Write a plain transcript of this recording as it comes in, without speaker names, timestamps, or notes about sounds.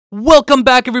Welcome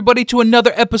back, everybody, to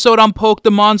another episode on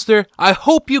POKEtheMONster. I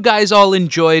hope you guys all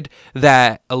enjoyed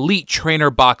that Elite Trainer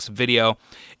box video.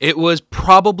 It was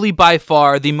probably by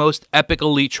far the most epic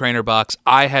Elite Trainer box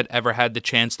I had ever had the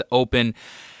chance to open.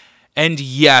 And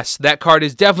yes, that card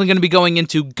is definitely going to be going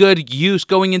into good use,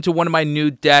 going into one of my new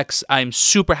decks. I'm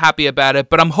super happy about it,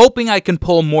 but I'm hoping I can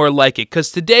pull more like it,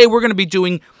 because today we're going to be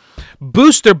doing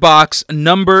Booster Box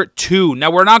number 2. Now,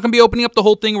 we're not going to be opening up the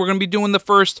whole thing. We're going to be doing the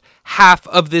first half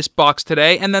of this box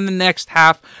today, and then the next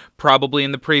half probably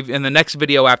in the next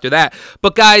video after that.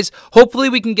 But guys, hopefully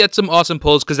we can get some awesome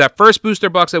pulls, because that first booster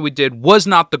box that we did was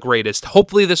not the greatest.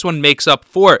 Hopefully this one makes up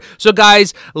for it. So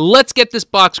guys, let's get this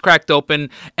box cracked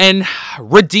open and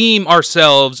redeem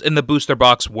ourselves in the booster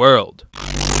box world.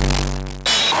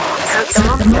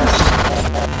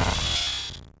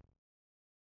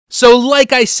 So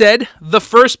like I said, the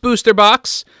first booster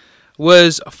box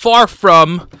was far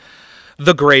from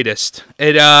the greatest.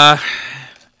 It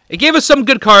gave us some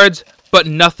good cards, but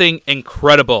nothing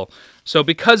incredible. So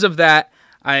because of that,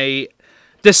 I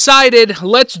decided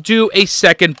let's do a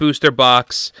second booster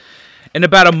box. In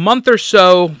about a month or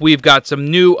so, we've got some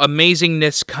new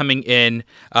amazingness coming in.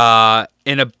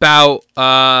 In about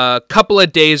a couple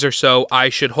of days or so, I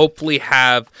should hopefully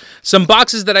have some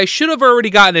boxes that I should have already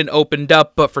gotten and opened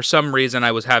up, but for some reason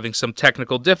I was having some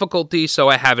technical difficulty, so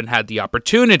I haven't had the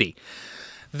opportunity.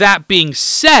 That being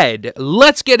said,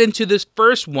 let's get into this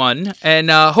first one, and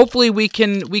hopefully we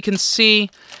can see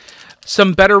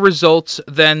some better results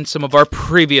than some of our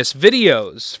previous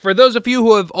videos. For those of you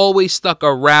who have always stuck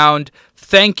around,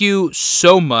 thank you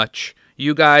so much.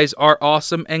 You guys are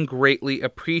awesome and greatly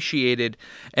appreciated.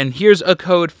 And here's a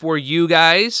code for you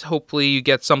guys. Hopefully you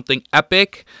get something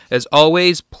epic. As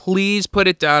always, please put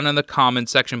it down in the comment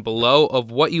section below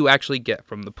of what you actually get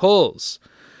from the pulls.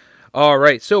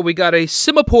 Alright, so we got a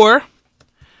Simipour,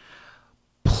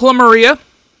 Plumeria,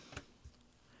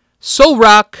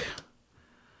 Solrock,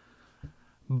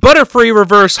 Butterfree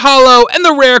Reverse Holo, and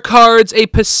the rare cards, a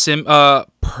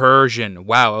Persian.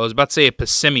 Wow, I was about to say a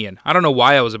Passimian. I don't know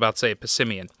why I was about to say a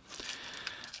Passimian.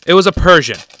 It was a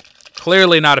Persian.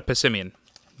 Clearly not a Passimian.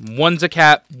 One's a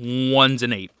cat, one's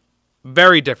an ape.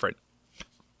 Very different.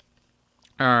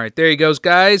 Alright, there you goes,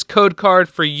 guys. Code card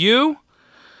for you.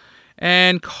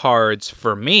 And cards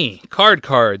for me.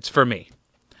 Cards for me.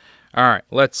 Alright,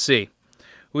 let's see.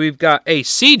 We've got a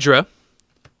Seadra,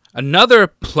 another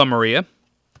Plumeria,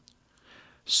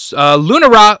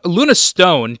 Luna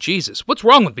Stone, Jesus, what's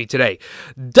wrong with me today?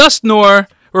 Dusknoir,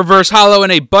 Reverse Holo,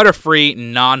 and a Butterfree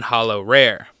non-holo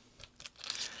rare.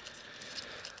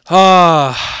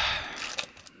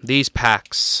 These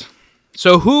packs.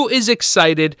 So who is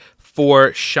excited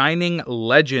for Shining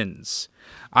Legends?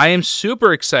 I am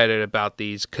super excited about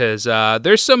these because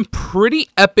there's some pretty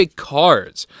epic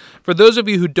cards. For those of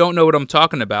you who don't know what I'm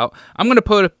talking about, I'm going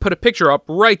to put a picture up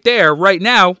right there, right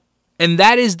now, and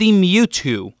that is the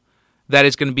Mewtwo that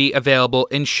is going to be available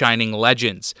in Shining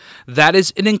Legends. That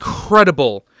is an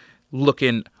incredible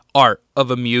looking art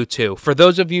of a Mewtwo. For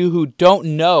those of you who don't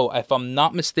know, if I'm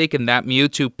not mistaken, that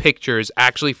Mewtwo picture is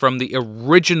actually from the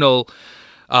original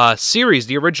series,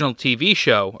 the original TV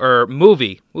show, or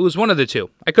movie. It was one of the two.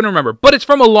 I couldn't remember. But it's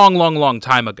from a long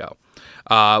time ago,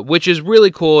 which is really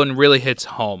cool and really hits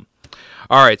home.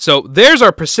 Alright, so there's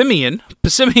our Passimian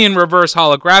Reverse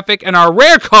Holographic, and our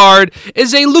rare card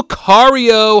is a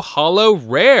Lucario Holo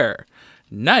Rare.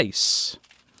 Nice.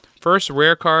 First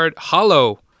rare card,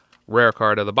 Holo rare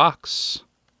card of the box.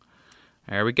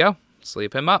 There we go.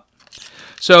 Sleeve him up.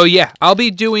 So yeah, I'll be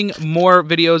doing more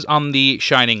videos on the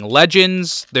Shining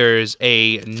Legends. There's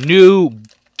a new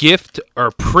gift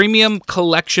or premium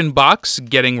collection box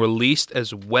getting released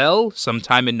as well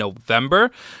sometime in November.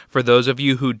 For those of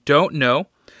you who don't know,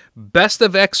 Best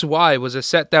of XY was a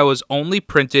set that was only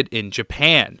printed in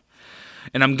Japan.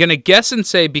 And I'm going to guess and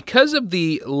say because of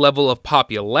the level of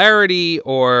popularity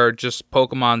or just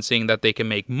Pokemon seeing that they can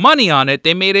make money on it,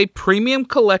 they made a premium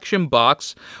collection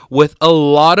box with a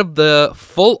lot of the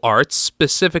full arts,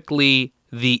 specifically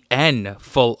the N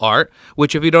full art,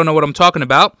 which if you don't know what I'm talking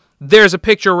about, there's a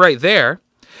picture right there.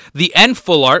 The N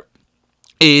full art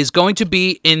is going to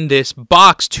be in this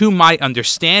box, to my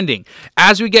understanding.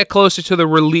 As we get closer to the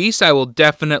release, I will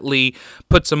definitely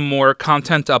put some more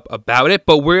content up about it,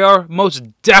 but we are most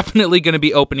definitely going to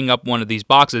be opening up one of these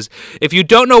boxes. If you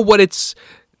don't know what it's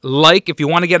like, if you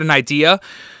want to get an idea,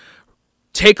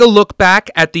 take a look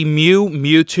back at the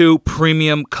Mewtwo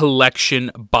Premium Collection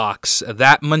box.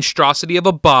 That monstrosity of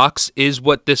a box is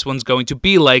what this one's going to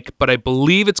be like, but I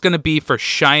believe it's going to be for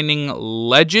Shining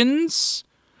Legends.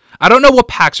 I don't know what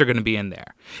packs are going to be in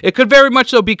there. It could very much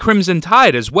so be Crimson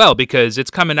Tide as well, because it's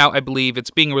coming out, I believe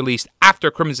it's being released after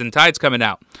Crimson Tide's coming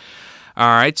out. All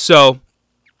right, so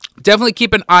definitely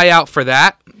keep an eye out for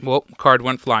that. Well, card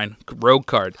went flying. Rogue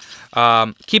card.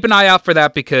 Keep an eye out for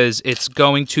that because it's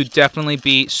going to definitely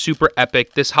be super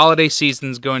epic. This holiday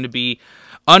season is going to be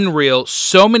unreal.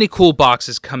 So many cool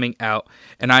boxes coming out,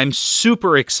 and I'm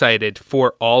super excited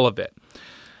for all of it.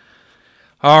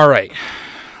 All right.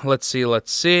 Let's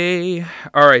see.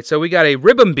 All right, so we got a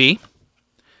Ribbon Bee,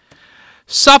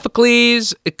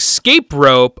 Sophocles, Escape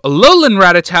Rope, Alolan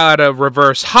Rattata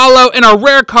Reverse Holo, and our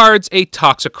rare cards, a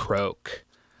Toxicroak.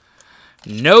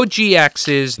 No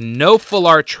GXs, no full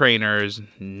art trainers,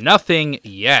 nothing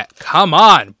yet. Come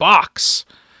on, box.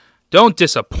 Don't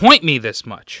disappoint me this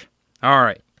much. All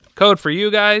right, code for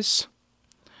you guys.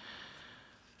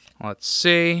 Let's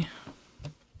see.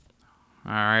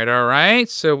 All right.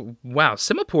 So, wow,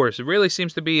 Simipour really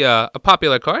seems to be a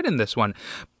popular card in this one.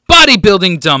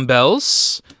 Bodybuilding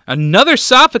Dumbbells, another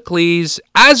Sophocles,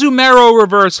 Azumarill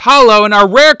Reverse Holo, and our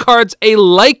rare cards, a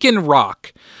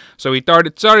Lycanroc. So we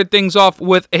started things off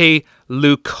with a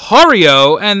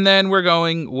Lucario, and then we're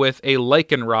going with a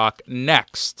Lycanroc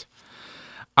next.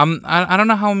 I don't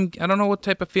know I don't know what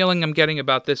type of feeling I'm getting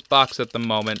about this box at the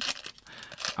moment.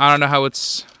 I don't know how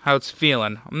it's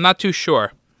feeling. I'm not too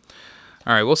sure.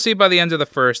 All right, we'll see by the end of the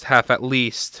first half at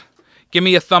least. Give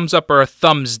me a thumbs up or a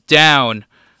thumbs down.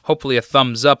 Hopefully a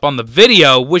thumbs up on the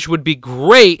video, which would be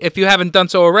great if you haven't done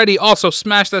so already. Also,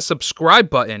 smash that subscribe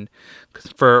button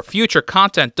for future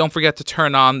content. Don't forget to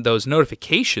turn on those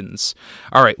notifications.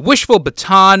 All right, Wishful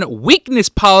Baton, Weakness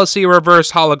Policy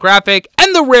Reverse Holographic,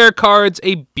 and the rare cards,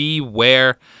 a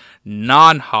Beware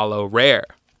non-holo rare.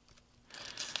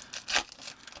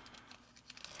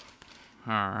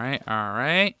 All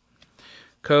right.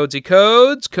 Codesy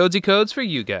codes for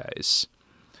you guys.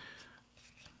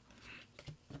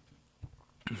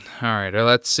 All right,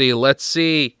 let's see.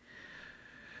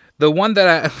 The one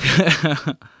that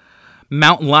I...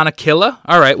 Mount Lanakilla.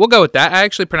 All right, we'll go with that. I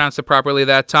actually pronounced it properly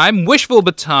that time. Wishful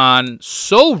Baton,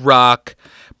 Soul Rock,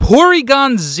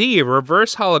 Porygon Z,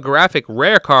 Reverse Holographic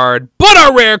Rare Card, but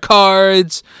our rare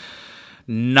cards,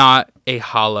 not a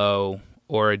Holo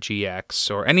or a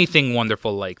GX or anything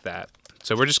wonderful like that.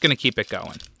 So we're just going to keep it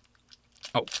going.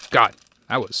 Oh, God,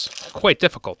 that was quite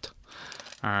difficult.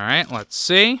 All right, let's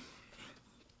see.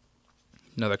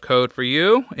 Another code for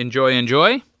you.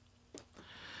 Enjoy.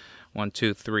 1,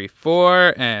 2, 3,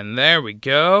 4, and there we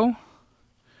go.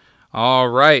 All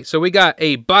right, so we got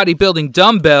a Bodybuilding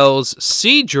Dumbbells,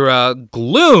 Seadra,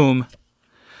 Gloom,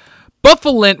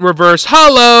 Buffalint Reverse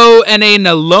Holo, and a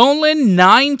Alolan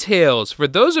Ninetales. For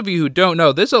those of you who don't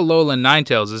know, this Alolan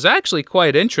Ninetales is actually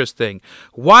quite interesting.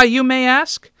 Why, you may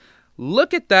ask?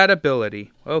 Look at that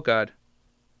ability. Oh, God.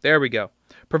 There we go.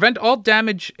 Prevent all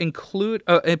damage,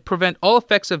 prevent all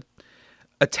effects of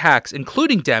attacks,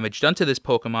 including damage done to this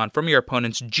Pokemon from your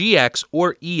opponent's GX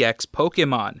or EX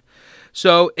Pokemon.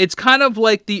 So it's kind of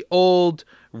like the old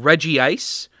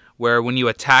Regice, where when you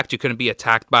attacked, you couldn't be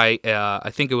attacked by, I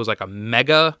think it was like a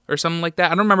Mega or something like that. I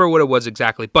don't remember what it was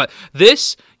exactly. But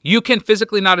this, you can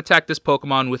physically not attack this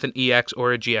Pokemon with an EX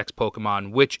or a GX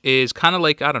Pokemon, which is kind of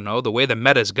like, I don't know, the way the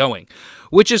meta's going,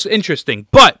 which is interesting.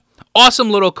 But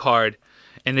awesome little card.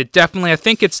 And it definitely, I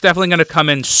think it's definitely going to come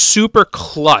in super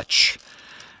clutch.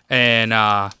 And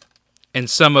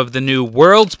some of the new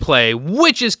Worlds play,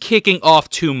 which is kicking off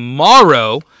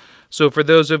tomorrow. So for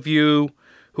those of you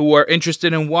who are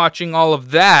interested in watching all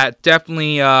of that,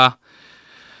 definitely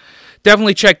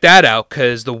check that out,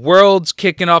 because the World's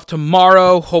kicking off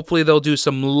tomorrow. Hopefully they'll do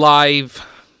some live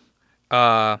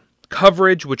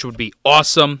coverage, which would be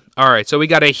awesome. All right, so we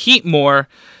got a Heatmore,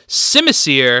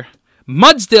 Simisear,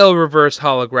 Mudsdale Reverse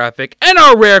Holographic, and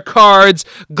our rare cards,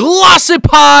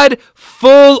 Glossipod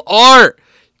Full Art.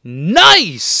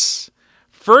 Nice!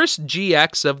 First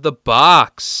GX of the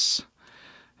box.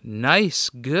 Nice,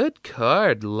 good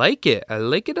card. Like it. I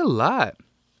like it a lot.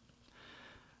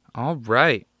 All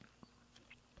right.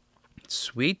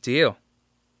 Sweet deal.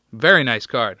 Very nice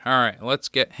card. All right, let's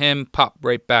get him popped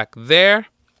right back there.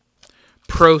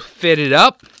 Pro-fitted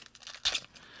up.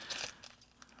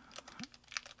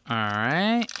 All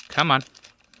right. Come on.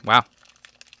 Wow.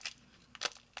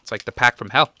 It's like the pack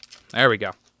from hell. There we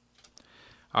go.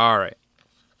 All right.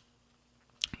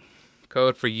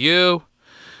 Code for you.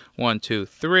 1, 2,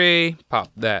 3.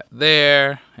 Pop that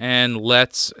there. And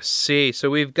let's see. So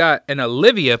we've got an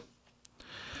Olivia,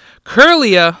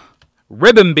 Curlia,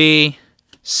 Ribbon Bee,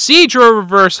 Seadra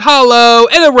Reverse Holo,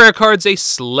 and the rare card's a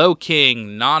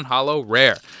Slowking non-holo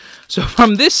rare. So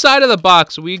from this side of the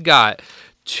box, we got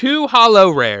 2 holo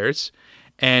rares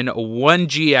and 1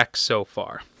 GX so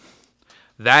far.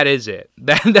 That is it.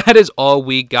 That is all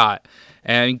we got.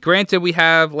 And granted, we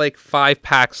have like 5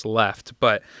 packs left,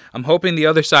 but I'm hoping the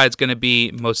other side's going to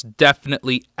be most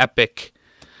definitely epic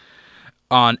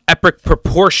on epic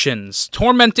proportions.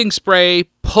 Tormenting Spray,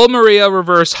 Pulmeria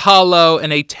Reverse Holo,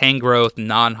 and a Tangrowth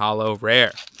non-holo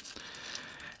rare.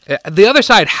 The other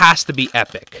side has to be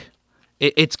epic.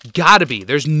 It's got to be.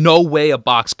 There's no way a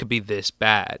box could be this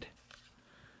bad.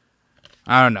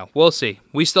 I don't know. We'll see.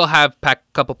 We still have a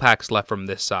couple packs left from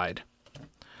this side.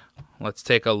 Let's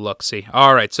take a look-see.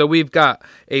 All right, so we've got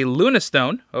a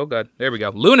Lunastone. Oh, God. There we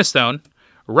go. Lunastone.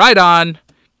 Rhydon.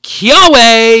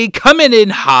 Kiawe coming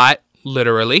in hot,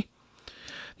 literally.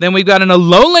 Then we've got an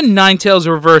Alolan Ninetales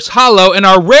Reverse Holo, and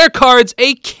our rare cards,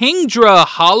 a Kingdra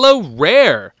Holo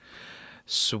Rare.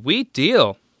 Sweet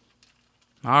deal.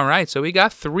 All right, so we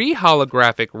got 3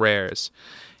 holographic rares.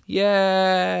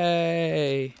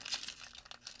 Yay.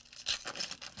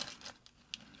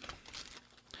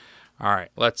 All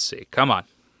right, let's see. Come on.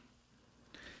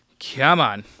 Come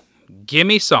on. Give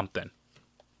me something.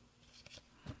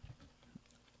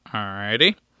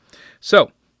 Alrighty. So,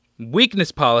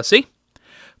 weakness policy.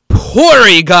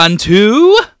 Porygon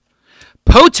 2.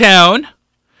 Potone.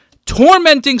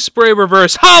 Tormenting Spray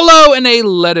Reverse Holo, and a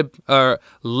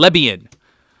Lebian.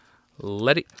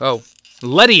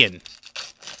 Ledian.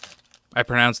 I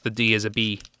pronounced the D as a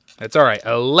B. That's alright.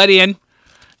 A Ledian.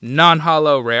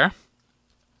 Non-holo rare.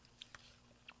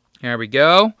 There we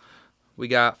go. We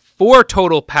got 4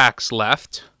 total packs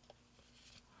left.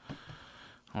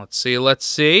 Let's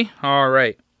see. All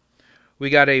right. We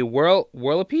got a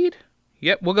Whirlipede.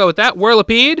 Yep, we'll go with that.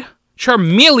 Whirlipede,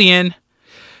 Charmeleon,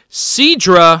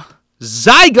 Seadra,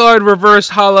 Zygarde Reverse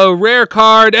Holo Rare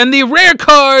Card, and the rare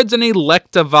cards, an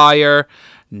Electivire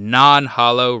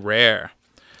non-holo rare.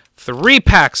 3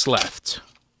 packs left.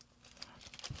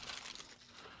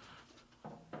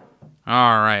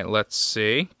 All right, let's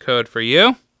see. Code for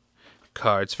you.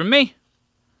 Cards for me.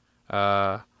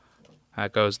 That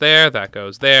goes there. That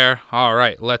goes there. All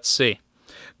right, let's see.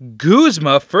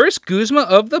 Guzma. First Guzma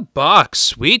of the box.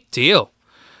 Sweet deal.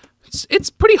 It's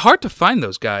pretty hard to find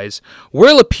those guys.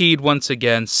 Whirlipede once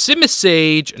again.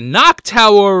 Simisage.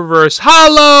 Noctower Reverse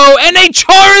Holo. And a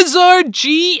Charizard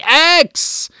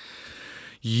GX.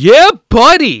 Yeah,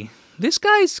 buddy. This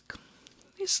guy's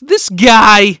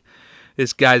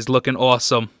looking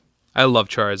awesome. I love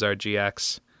Charizard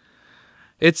GX.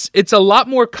 It's a lot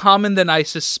more common than I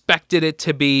suspected it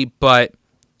to be, but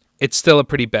it's still a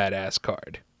pretty badass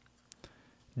card.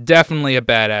 Definitely a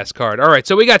badass card. All right,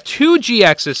 so we got 2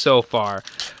 GXs so far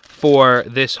for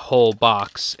this whole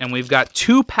box, and we've got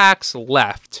 2 packs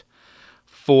left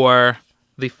for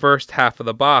the first half of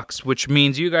the box, which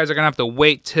means you guys are going to have to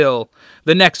wait till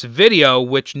the next video,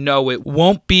 which no, it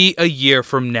won't be a year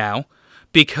from now,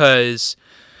 because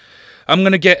I'm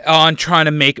going to get on trying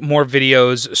to make more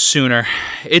videos sooner.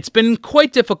 It's been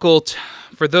quite difficult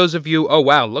for those of you... Oh,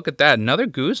 wow, look at that. Another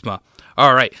Guzma.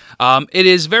 All right. It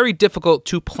is very difficult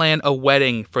to plan a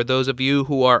wedding for those of you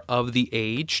who are of the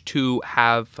age to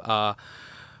have...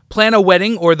 plan a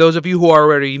wedding, or those of you who are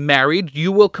already married,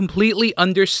 you will completely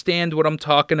understand what I'm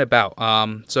talking about.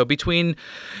 So between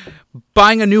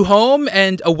buying a new home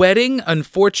and a wedding,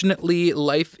 unfortunately,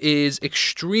 life is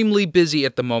extremely busy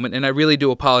at the moment, and I really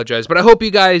do apologize. But I hope you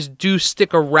guys do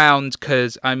stick around,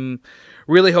 because I'm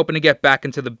really hoping to get back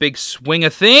into the big swing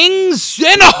of things.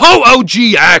 And a Ho-Oh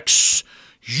GX!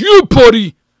 You,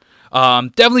 buddy!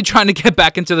 Definitely trying to get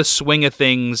back into the swing of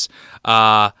things,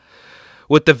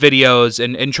 with the videos,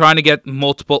 and trying to get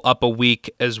multiple up a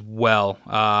week as well.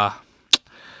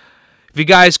 If you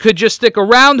guys could just stick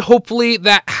around, hopefully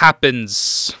that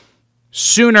happens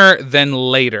sooner than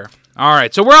later. All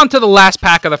right, so we're on to the last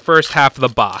pack of the first half of the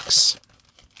box.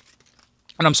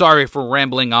 And I'm sorry for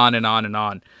rambling on and on and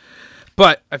on,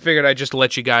 but I figured I'd just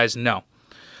let you guys know.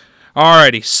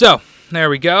 Alrighty, so there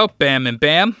we go. Bam and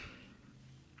bam.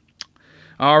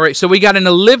 All right, so we got an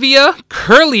Olivia,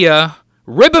 Kirlia,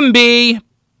 Ribombee,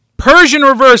 Persian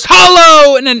Reverse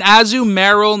Holo, and an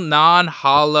Azumarill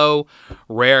non-holo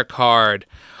rare card.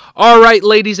 All right,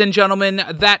 ladies and gentlemen,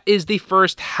 that is the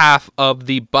first half of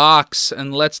the box.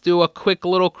 And let's do a quick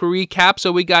little recap.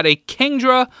 So we got a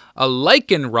Kingdra, a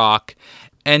Lycanroc,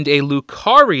 and a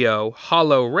Lucario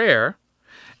holo rare.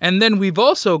 And then we've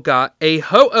also got a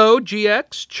Ho-Oh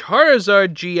GX,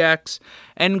 Charizard GX,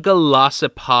 and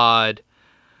Golisopod,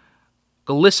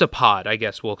 I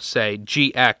guess we'll say,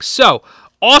 GX. So,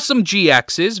 awesome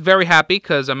GXs. Very happy,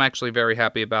 because I'm actually very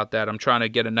happy about that. I'm trying to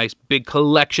get a nice big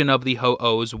collection of the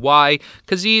Ho-Ohs. Why?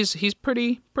 Because he's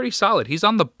pretty solid. He's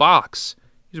on the box.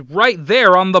 He's right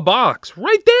there on the box.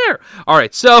 Right there. All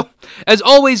right, so as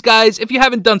always, guys, if you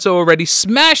haven't done so already,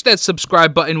 smash that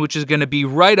subscribe button, which is going to be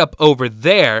right up over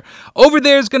there. Over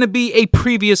there is going to be a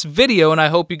previous video, and I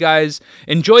hope you guys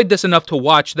enjoyed this enough to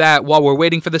watch that while we're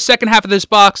waiting for the second half of this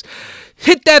box.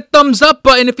 Hit that thumbs up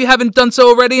button if you haven't done so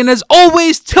already, and as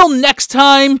always, till next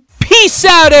time, peace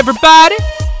out, everybody.